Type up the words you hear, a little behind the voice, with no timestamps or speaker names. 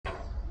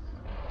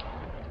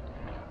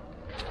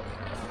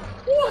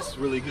What's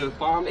really good,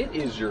 fam? It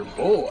is your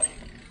boy,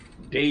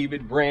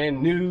 David,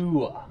 brand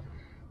new,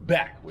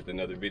 back with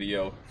another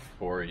video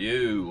for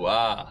you.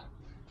 And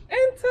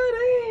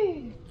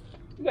today,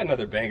 we got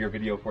another banger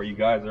video for you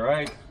guys, all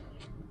right?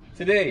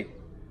 Today,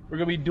 we're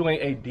gonna be doing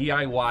a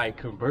DIY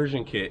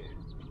conversion kit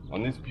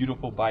on this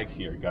beautiful bike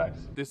here,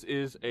 guys. This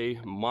is a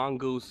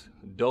Mongoose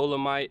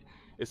Dolomite.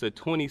 It's a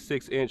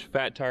 26-inch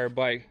fat tire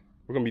bike.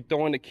 We're gonna be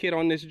throwing the kit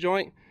on this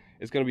joint.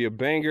 It's gonna be a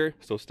banger,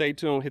 so stay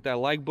tuned, hit that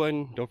like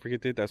button, don't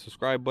forget to hit that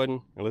subscribe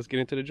button, and let's get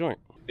into the joint.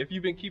 If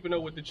you've been keeping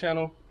up with the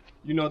channel,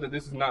 you know that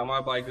this is not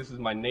my bike, this is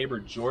my neighbor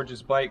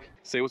George's bike.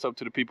 Say what's up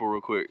to the people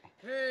real quick.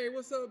 Hey,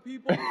 what's up,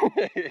 people?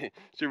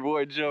 It's your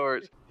boy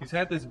George. He's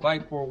had this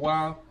bike for a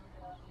while,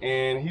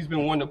 and he's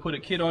been wanting to put a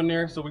kit on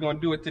there, so we're gonna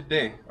do it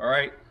today, all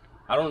right?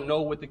 I don't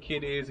know what the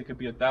kit is, it could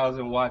be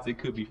 1,000 watts, it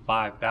could be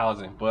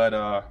 5,000, but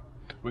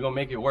we're gonna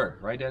make it work,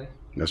 right, Daddy?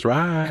 That's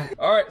right.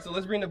 All right, so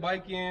let's bring the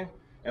bike in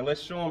and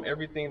let's show them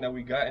everything that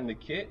we got in the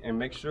kit and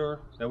make sure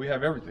that we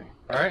have everything.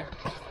 All right,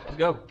 let's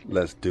go.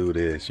 Let's do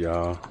this,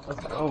 y'all.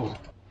 Let's go.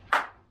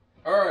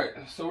 All right,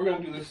 so we're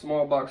gonna do this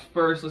small box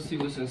first. Let's see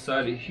what's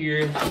inside of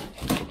here.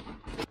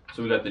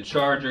 So we got the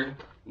charger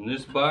in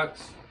this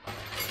box.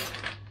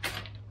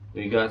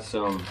 We got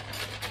some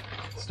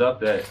stuff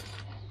that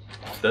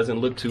doesn't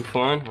look too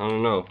fun. I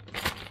don't know.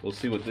 We'll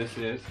see what this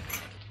is.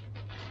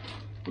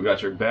 We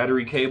got your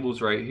battery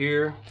cables right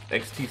here,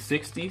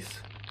 XT60s.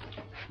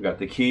 We got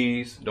the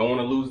keys. Don't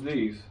want to lose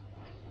these.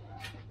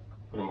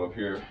 Put them up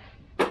here.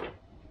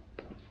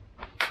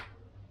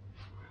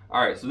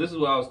 All right, so this is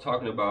what I was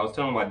talking about. I was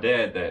telling my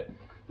dad that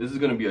this is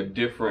going to be a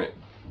different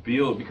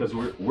build because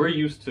we're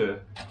used to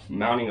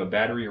mounting a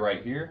battery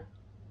right here.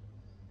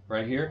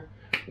 Right here.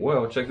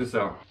 Well, check this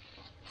out.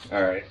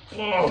 All right.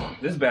 Oh,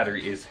 this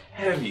battery is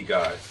heavy,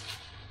 guys.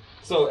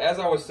 So as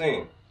I was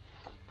saying,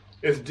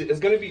 it's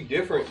going to be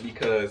different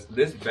because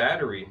this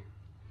battery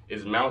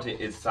is mounted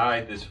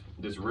inside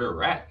this rear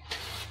rack.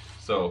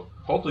 So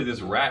hopefully this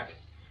rack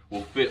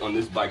will fit on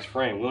this bike's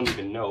frame. We don't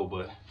even know,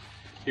 but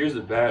here's the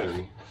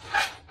battery.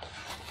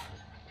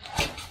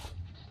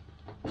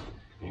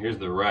 And here's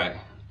the rack.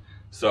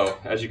 So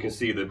as you can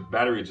see, the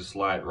battery just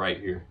slide right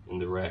here in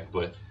the rack,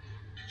 but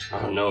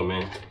I don't know,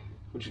 man.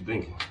 What you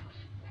thinking?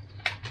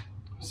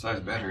 What size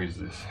battery is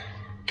this?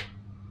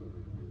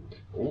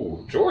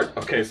 Oh, George.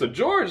 Okay, so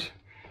George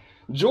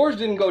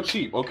didn't go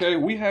cheap, okay?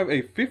 We have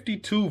a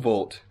 52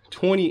 volt,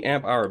 20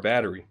 amp hour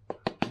battery.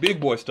 Big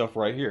boy stuff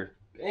right here.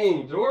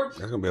 Dang, George.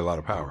 That's gonna be a lot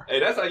of power. Hey,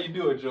 that's how you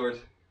do it, George.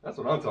 That's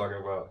what I'm talking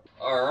about.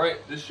 All right,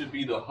 this should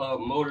be the hub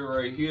motor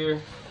right here.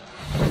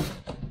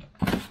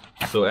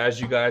 So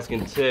as you guys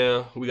can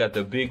tell, we got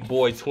the big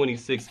boy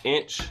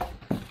 26-inch.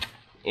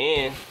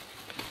 And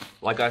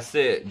like I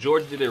said,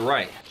 George did it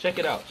right. Check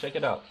it out, check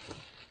it out.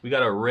 We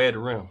got a red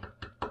rim.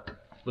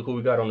 Look what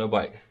we got on the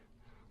bike.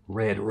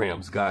 Red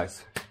rims,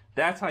 guys.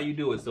 That's how you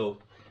do it. So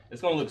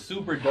it's gonna look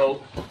super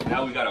dope.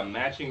 Now we got a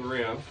matching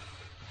rim.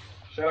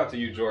 Shout out to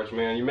you, George,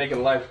 man. You're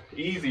making life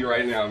easy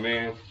right now,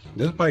 man.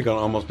 This bike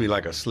gonna almost be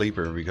like a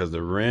sleeper because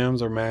the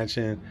rims are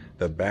matching,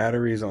 the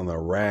batteries on the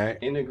rack.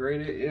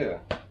 Integrated, yeah.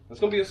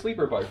 It's gonna be a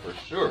sleeper bike for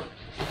sure.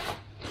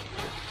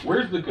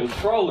 Where's the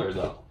controller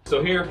though?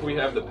 So here we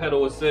have the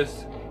pedal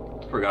assist.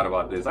 Forgot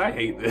about this. I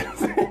hate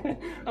this.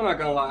 I'm not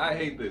gonna lie, I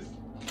hate this.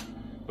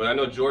 But I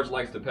know George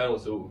likes the pedal,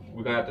 so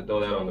we're gonna have to throw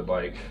that on the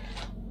bike.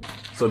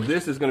 So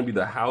this is gonna be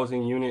the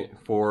housing unit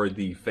for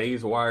the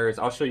phase wires.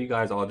 I'll show you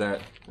guys all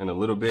that in a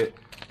little bit.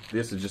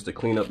 This is just to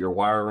clean up your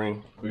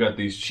wiring. We got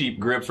these cheap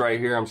grips right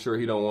here. I'm sure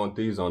he don't want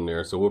these on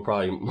there, so we'll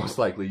probably most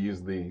likely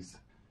use these.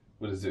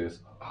 What is this?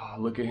 Oh,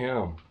 look at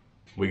him.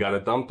 We got a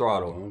thumb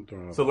throttle.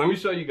 So let me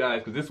show you guys,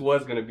 because this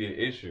was gonna be an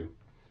issue.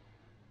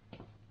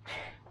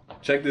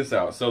 Check this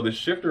out. So the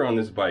shifter on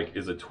this bike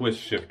is a twist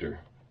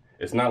shifter.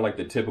 It's not like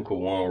the typical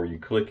one where you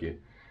click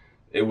it.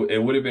 It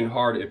would have been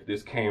hard if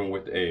this came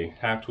with a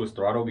half twist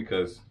throttle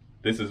because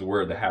this is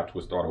where the half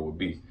twist throttle would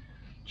be.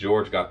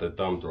 George got the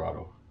thumb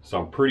throttle. So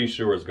I'm pretty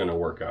sure it's gonna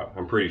work out.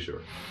 I'm pretty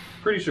sure.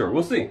 Pretty sure.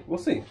 We'll see. We'll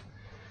see.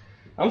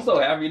 I'm so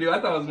happy, dude. I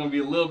thought it was gonna be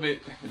a little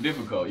bit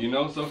difficult, you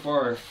know? So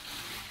far,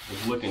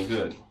 it's looking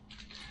good.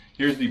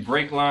 Here's the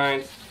brake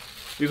lines.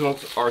 These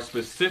ones are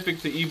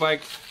specific to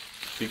e-bikes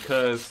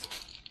because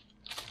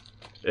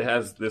it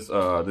has this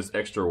this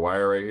extra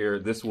wire right here.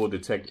 This will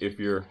detect if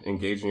you're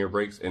engaging your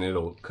brakes and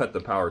it'll cut the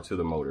power to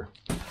the motor.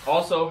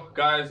 Also,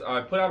 guys,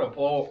 I put out a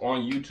poll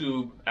on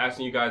YouTube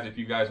asking you guys if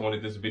you guys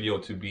wanted this video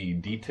to be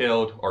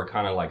detailed or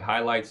kind of like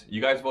highlights. You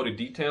guys voted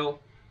detailed.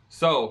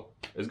 So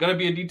it's gonna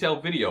be a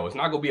detailed video. It's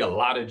not gonna be a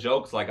lot of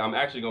jokes. Like I'm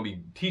actually gonna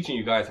be teaching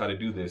you guys how to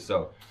do this.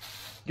 So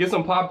get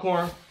some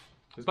popcorn.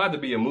 It's about to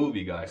be a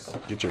movie, guys.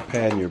 Get your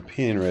pad and your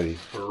pen ready.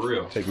 For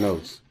real. Take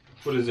notes.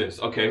 What is this?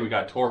 Okay, we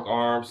got torque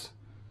arms.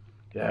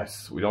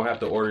 Yes, we don't have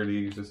to order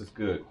these. This is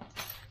good.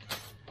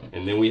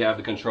 And then we have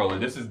the controller.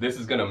 This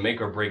is gonna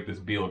make or break this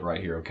build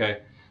right here, okay?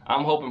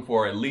 I'm hoping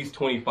for at least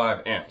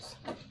 25 amps.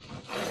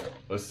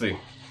 Let's see.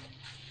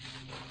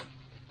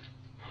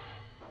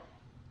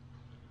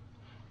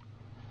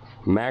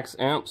 Max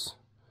amps,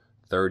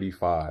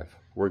 35.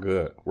 We're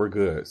good. We're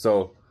good.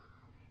 So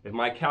if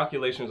my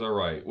calculations are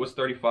right, what's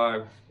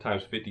 35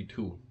 times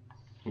 52?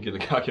 Get the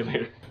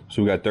calculator.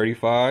 So we got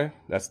 35,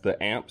 that's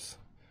the amps,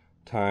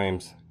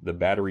 times the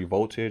battery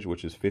voltage,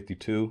 which is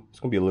 52. It's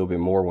gonna be a little bit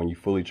more when you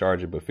fully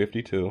charge it, but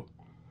 52.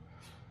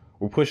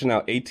 We're pushing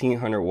out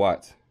 1800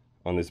 watts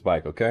on this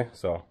bike, okay?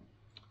 So,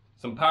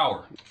 some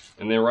power.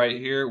 And then right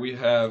here we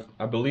have,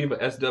 I believe, a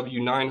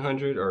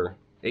SW900 or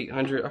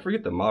 800. I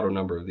forget the model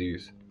number of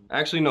these.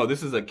 Actually, no,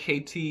 this is a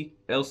KT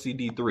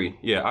LCD3.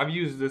 Yeah, I've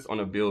used this on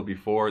a build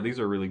before. These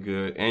are really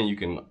good, and you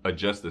can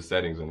adjust the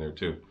settings in there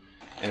too.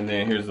 And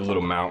then here's a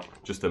little mount,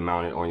 just to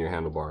mount it on your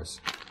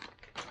handlebars.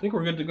 I think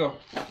we're good to go.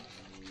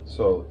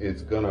 So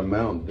it's gonna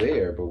mount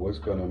there, but what's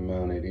gonna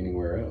mount it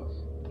anywhere else?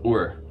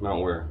 Where?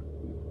 Mount where?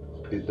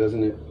 It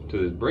doesn't it? To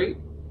this brake?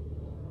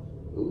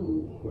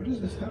 Ooh, what is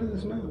this? How does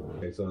this mount?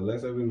 Okay, so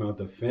let's say we mount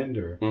the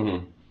fender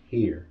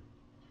here,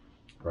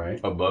 right?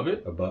 Above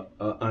it? Above,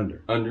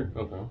 under. Under,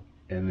 okay.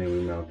 And then we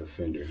mount the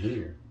fender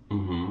here.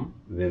 Mm-hmm.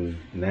 Then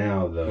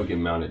now we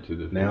can mount it to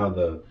the now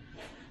the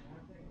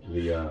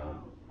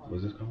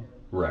what's this called?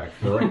 Rack.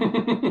 The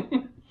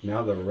rack.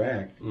 Now the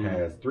rack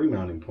has 3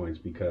 mounting points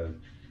because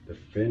the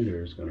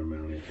fender is going to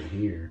mount it to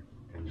here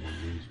and then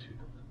these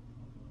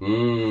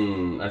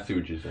 2. I see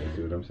what you're saying.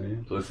 See what I'm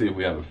saying? So let's see if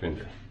we have a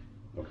fender.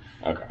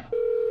 Okay.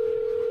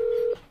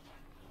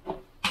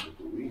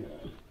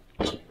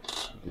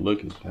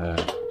 Look at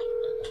that.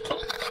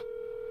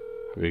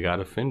 We got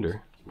a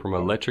fender from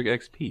Electric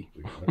XP.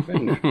 We got a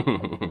fender.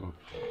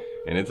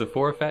 And it's a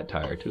 4 fat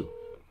tire too.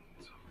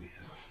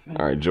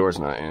 All right, George's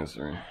not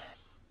answering.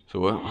 So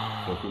what?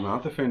 So if we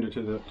mount the fender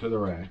to the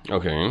rack.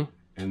 Okay.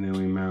 And then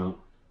we mount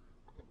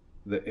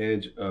the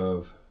edge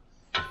of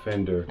the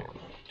fender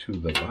to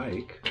the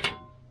bike.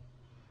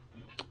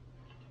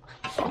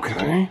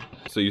 Okay.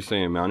 So you're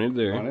saying mounted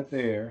there. Mount it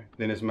there,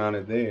 then it's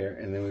mounted there,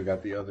 and then we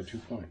got the other 2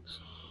 points.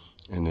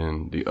 And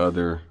then the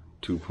other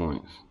 2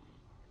 points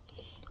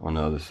on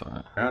the other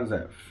side. How does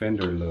that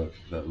fender look,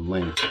 the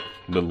length?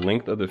 The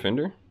length of the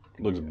fender?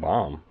 Looks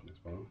bomb. It's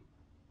bomb?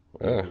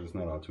 Yeah. It's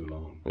not all too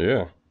long.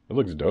 Yeah. It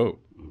looks dope.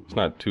 It's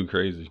not too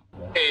crazy.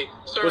 Hey,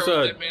 sorry What's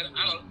about up? that, man.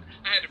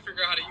 I had to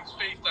figure out how to use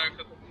FaceTime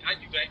because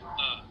I use that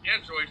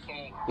Android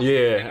phone.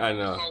 Yeah, I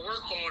know. My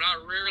work phone,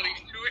 I rarely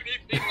do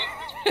anything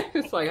on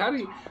this. It's like, how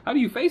do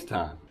you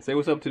FaceTime? Say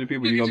what's up to the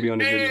people you're gonna be on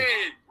the video.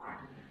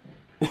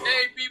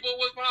 Hey, people,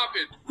 what's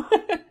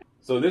poppin'?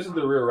 So this is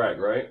the rear rack,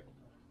 right?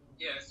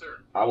 Yes,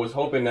 sir. I was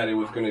hoping that it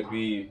was gonna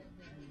be,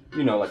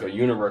 you know, like a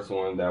universal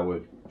one that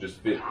would just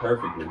fit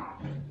perfectly.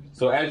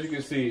 So as you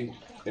can see,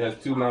 it has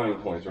 2 mounting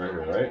points right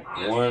here, right?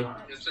 Yes. 1,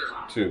 Yes, sir.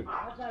 2.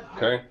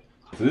 Okay?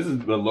 So this is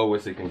the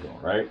lowest it can go,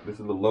 right? This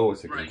is the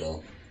lowest it can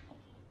go.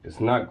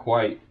 It's not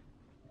quite,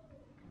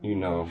 you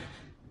know,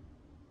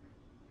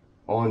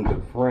 on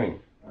the frame.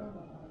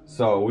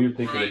 So we were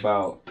thinking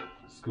about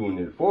scooting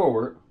it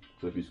forward.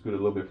 So if you scoot it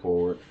a little bit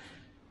forward,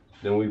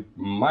 then we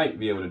might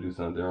be able to do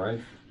something, right?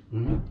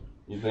 Mm-hmm.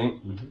 You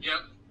think?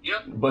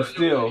 Yep. But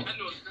still,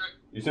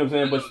 you see what I'm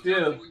saying?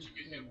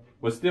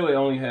 But still, it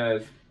only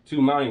has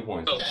 2 mounting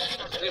points.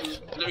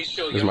 Let me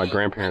show you. There's my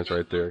grandparents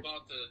right there. I'm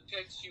about to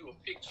text you a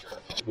picture.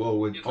 Well,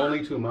 with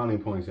only 2 mounting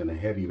points and a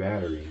heavy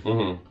battery,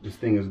 this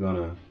thing is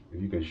gonna,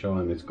 if you can show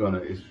him, it's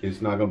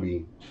not gonna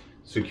be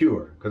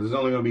secure because it's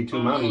only gonna be 2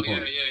 mounting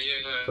points.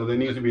 Yeah. So there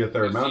needs to be a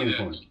 3rd mounting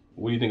point.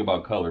 What do you think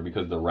about color?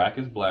 Because the rack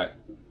is black,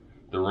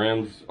 the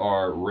rims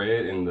are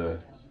red, and the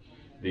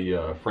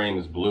frame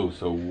is blue.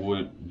 So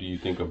what do you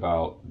think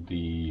about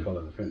the Color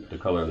of the fender. The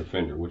color of the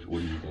fender? What are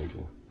you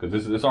thinking?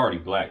 Because it's already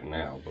black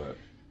now, but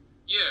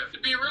Yeah, to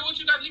be real with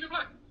you, not leave it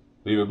black.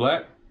 leave it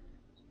black.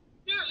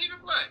 Yeah, leave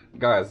it black.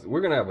 Guys,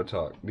 we're gonna have a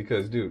talk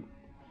because, dude,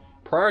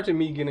 prior to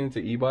me getting into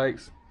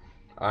e-bikes,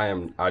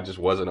 I just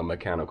wasn't a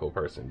mechanical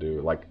person,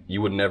 dude. Like,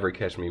 you would never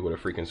catch me with a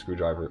freaking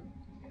screwdriver.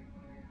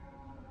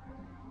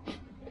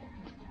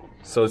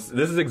 So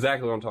this is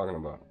exactly what I'm talking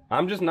about.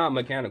 I'm just not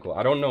mechanical.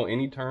 I don't know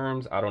any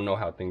terms. I don't know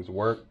how things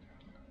work,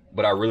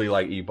 but I really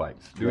like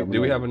e-bikes. Do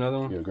we have another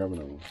one? Yeah, grab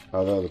another one.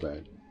 Oh, the other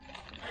bag.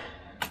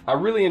 I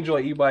really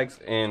enjoy e-bikes,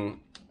 and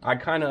I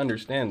kind of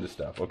understand this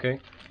stuff, okay?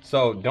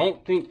 So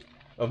don't think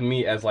of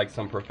me as like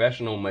some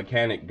professional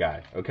mechanic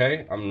guy,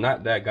 okay? I'm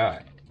not that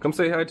guy. Come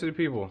say hi to the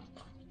people.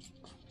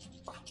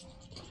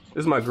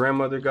 This is my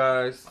grandmother,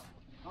 guys.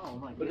 Oh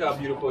my Look goodness. how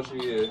beautiful she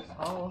is.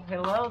 Oh,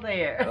 hello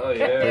there. Oh,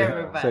 yeah.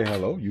 Everybody. Say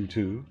hello,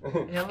 YouTube.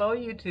 Hello,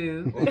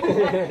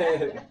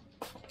 YouTube.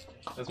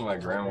 That's my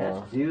grandma.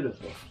 That's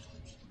beautiful.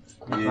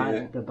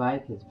 Yeah. The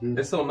bike is beautiful.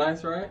 It's so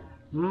nice, right?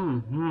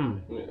 Mm-hmm.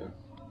 Yeah.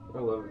 I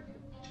love it.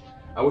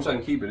 I wish I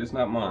could keep it. It's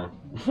not mine.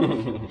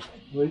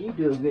 Well, you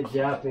do a good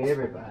job for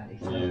everybody.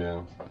 So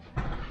Yeah.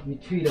 you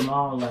treat them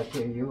all like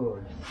they're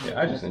yours. Yeah,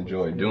 I just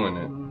enjoy doing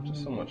it.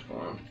 Just so much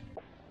fun.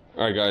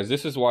 Alright guys,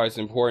 this is why it's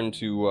important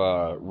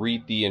to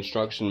read the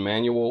instruction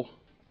manual,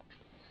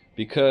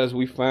 because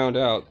we found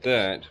out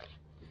that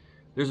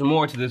there's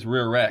more to this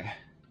rear rack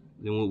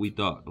than what we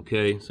thought,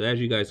 okay? So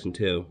as you guys can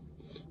tell,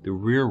 the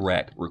rear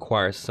rack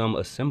requires some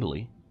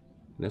assembly.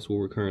 That's what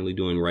we're currently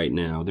doing right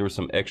now. There were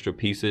some extra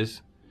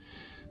pieces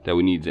that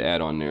we need to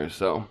add on there,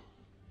 so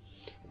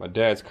My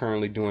dad's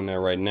currently doing that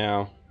right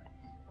now.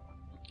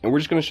 And we're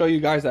just gonna show you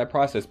guys that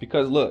process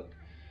because look,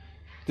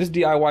 this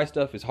DIY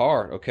stuff is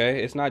hard,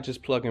 okay? It's not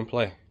just plug and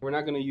play. We're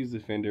not gonna use the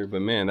fender,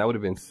 but man, that would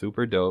have been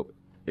super dope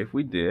if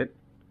we did.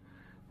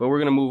 But we're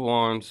gonna move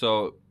on.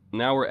 So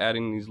now we're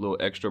adding these little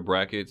extra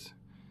brackets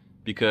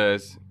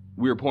because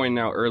we were pointing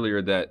out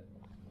earlier that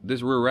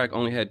this rear rack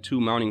only had 2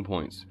 mounting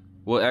points.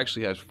 Well, it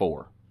actually has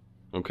 4.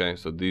 Okay,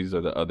 so these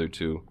are the other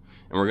 2.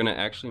 And we're gonna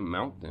actually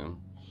mount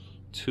them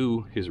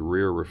to his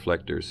rear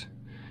reflectors.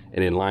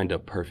 And it lined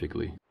up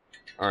perfectly.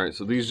 All right,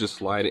 so these just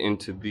slide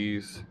into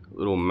these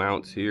little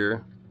mounts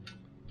here.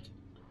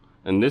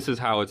 And this is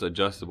how it's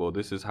adjustable.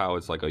 This is how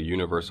it's like a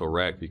universal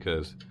rack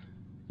because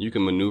you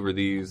can maneuver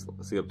these.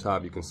 See up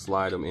top, you can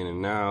slide them in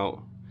and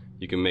out.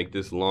 You can make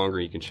this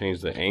longer. You can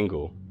change the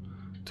angle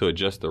to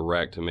adjust the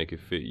rack to make it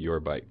fit your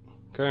bike.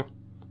 Okay,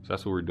 so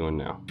that's what we're doing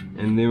now.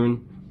 And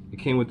then it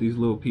came with these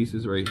little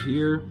pieces right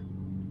here.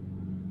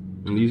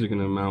 And these are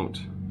gonna mount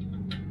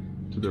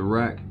to the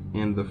rack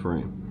and the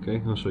frame.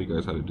 Okay, I'll show you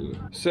guys how to do it.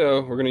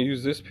 So we're gonna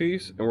use this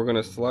piece and we're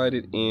gonna slide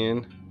it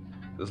in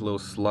this little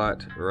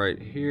slot right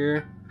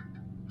here.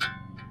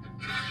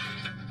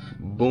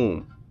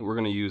 Boom. We're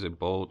gonna use a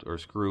bolt or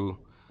screw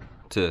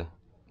to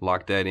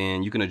lock that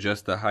in. You can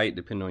adjust the height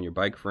depending on your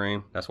bike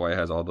frame. That's why it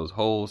has all those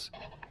holes.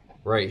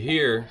 Right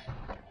here,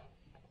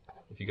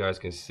 if you guys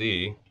can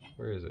see,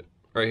 where is it?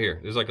 Right here.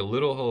 There's like a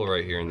little hole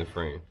right here in the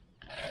frame.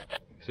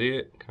 See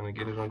it? Kind of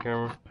get it on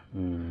camera?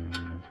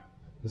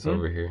 It's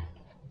over here.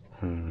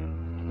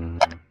 Right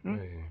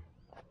here.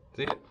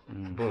 See it?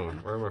 Boom,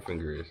 where my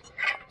finger is.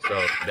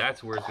 So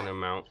that's where it's gonna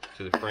mount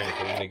to the frame.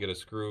 So we're gonna get a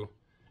screw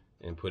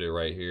and put it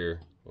right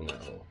here in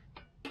that hole.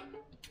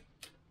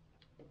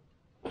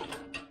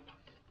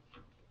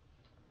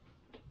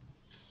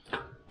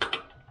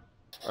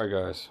 All right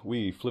guys,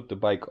 we flipped the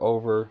bike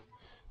over,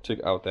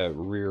 took out that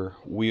rear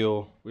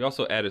wheel. We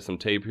also added some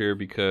tape here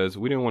because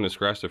we didn't want to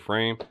scratch the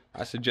frame.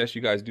 I suggest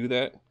you guys do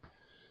that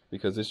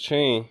because this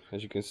chain,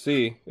 as you can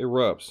see, it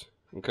rubs,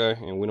 okay?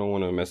 And we don't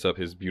want to mess up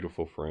his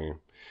beautiful frame.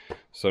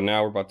 So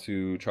now we're about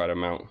to try to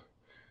mount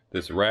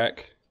this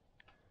rack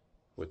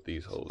with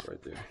these holes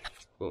right there.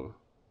 Boom.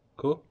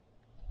 Cool?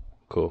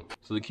 Cool.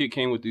 So the kit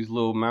came with these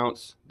little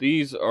mounts.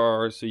 These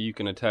are so you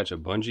can attach a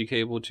bungee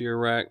cable to your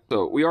rack.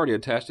 So we already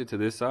attached it to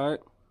this side,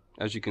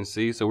 as you can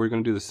see. So we're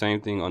gonna do the same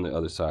thing on the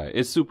other side.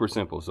 It's super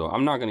simple, so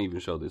I'm not gonna even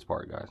show this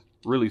part, guys.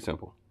 Really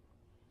simple.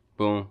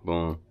 Boom,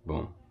 boom,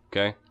 boom.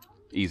 Okay?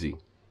 Easy.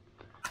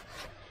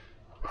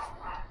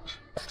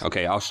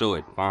 Okay, I'll show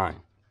it. Fine.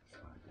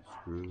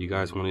 You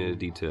guys wanted a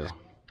detail.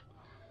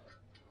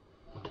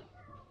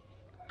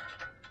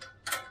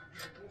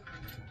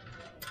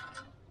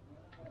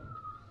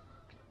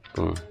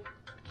 Boom.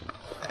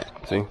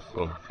 See?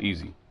 Boom.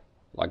 Easy.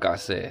 Like I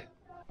said.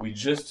 We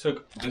just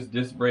took this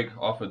disc brake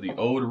off of the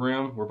old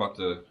rim. We're about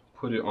to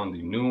put it on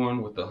the new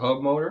one with the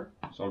hub motor.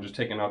 So I'm just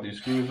taking out these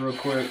screws real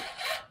quick.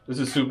 This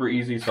is super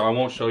easy, so I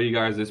won't show you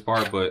guys this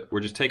part, but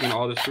we're just taking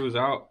all the screws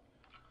out.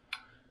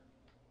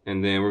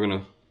 And then we're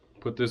gonna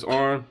put this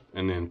on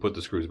and then put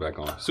the screws back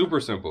on. Super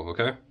simple,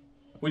 okay?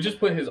 We just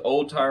put his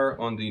old tire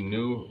on the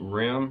new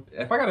rim.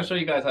 If I gotta show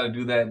you guys how to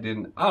do that,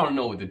 then I don't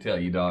know what to tell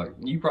you, dog.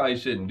 You probably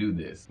shouldn't do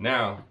this.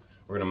 Now,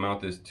 we're gonna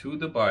mount this to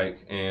the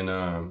bike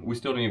and we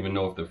still don't even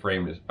know if the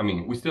frame is,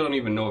 we still don't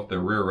even know if the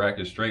rear rack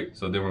is straight.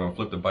 So then we're gonna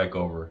flip the bike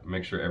over,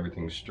 make sure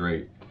everything's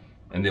straight,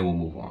 and then we'll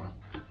move on.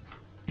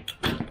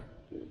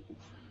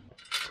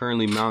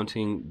 Currently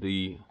mounting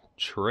the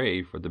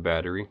tray for the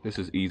battery. This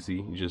is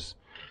easy. You just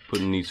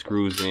putting these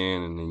screws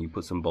in and then you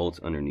put some bolts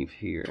underneath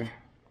here.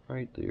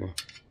 Right there.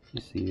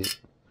 You see it.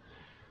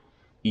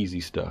 Easy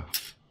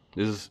stuff.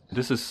 This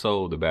is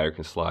so the battery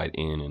can slide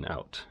in and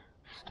out.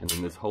 And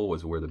then this hole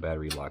is where the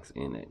battery locks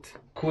in it.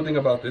 Cool thing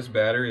about this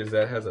battery is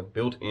that it has a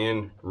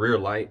built-in rear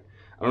light.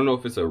 I don't know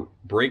if it's a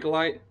brake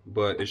light,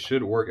 but it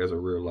should work as a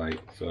rear light.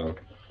 So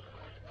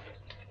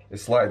it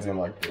slides in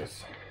like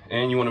this.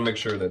 And you want to make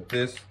sure that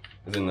this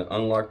is in the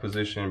unlock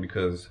position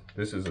because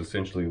this is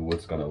essentially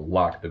what's gonna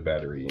lock the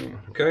battery in.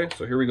 Okay,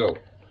 so here we go.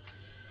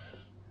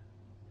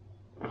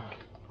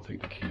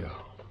 Take the key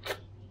out.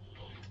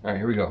 All right,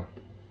 here we go.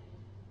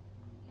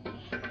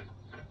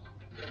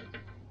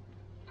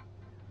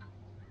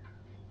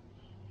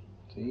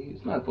 See,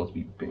 it's not supposed to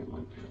be bent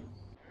like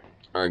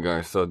that. All right,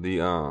 guys. So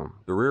the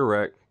rear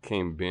rack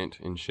came bent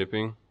in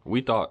shipping.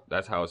 We thought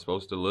that's how it's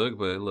supposed to look,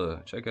 but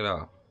look, check it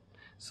out.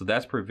 So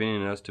that's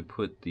preventing us to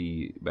put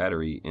the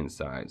battery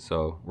inside.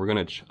 So we're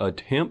gonna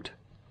attempt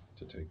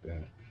to take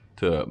that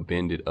to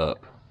bend it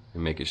up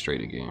and make it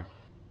straight again.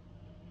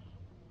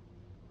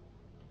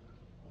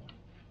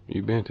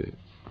 You bent it.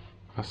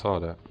 I saw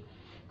that.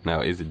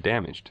 Now, is it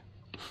damaged?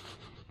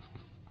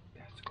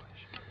 That's the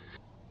question.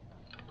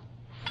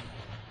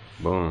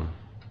 Boom.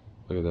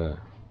 Look at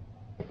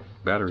that.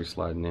 Battery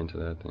sliding into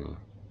that thing.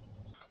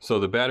 So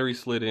the battery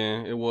slid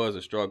in. It was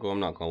a struggle, I'm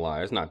not gonna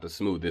lie. It's not the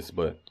smoothest,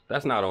 but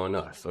that's not on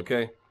us,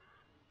 okay?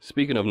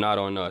 Speaking of not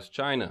on us,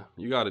 China,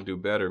 you gotta do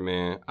better,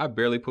 man. I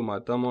barely put my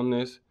thumb on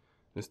this.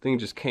 This thing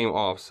just came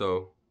off,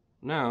 so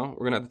now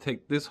we're gonna have to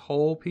take this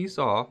whole piece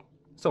off,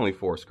 It's only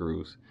 4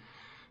 screws.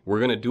 We're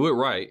gonna do it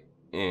right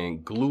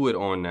and glue it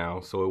on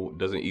now so it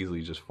doesn't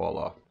easily just fall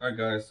off. All right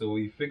guys, so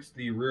we fixed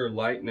the rear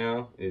light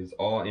now. It's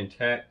all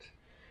intact.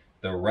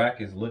 The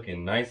rack is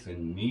looking nice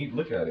and neat.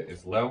 Look at it,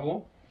 it's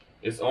level.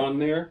 It's on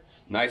there,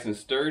 nice and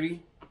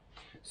sturdy.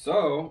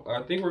 So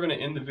I think we're gonna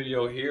end the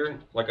video here.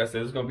 Like I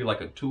said, it's gonna be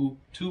like a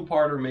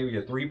two-parter, maybe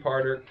a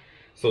 3-parter.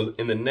 So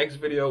in the next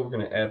video, we're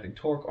gonna add the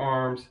torque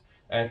arms,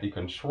 add the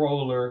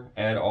controller,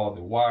 add all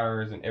the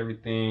wires and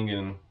everything,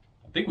 and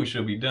I think we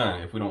should be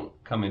done if we don't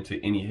come into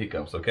any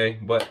hiccups, okay?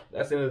 But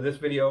that's the end of this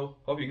video.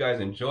 Hope you guys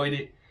enjoyed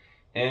it.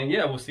 And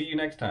yeah, we'll see you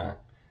next time.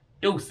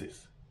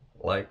 Deuces.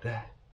 Like that.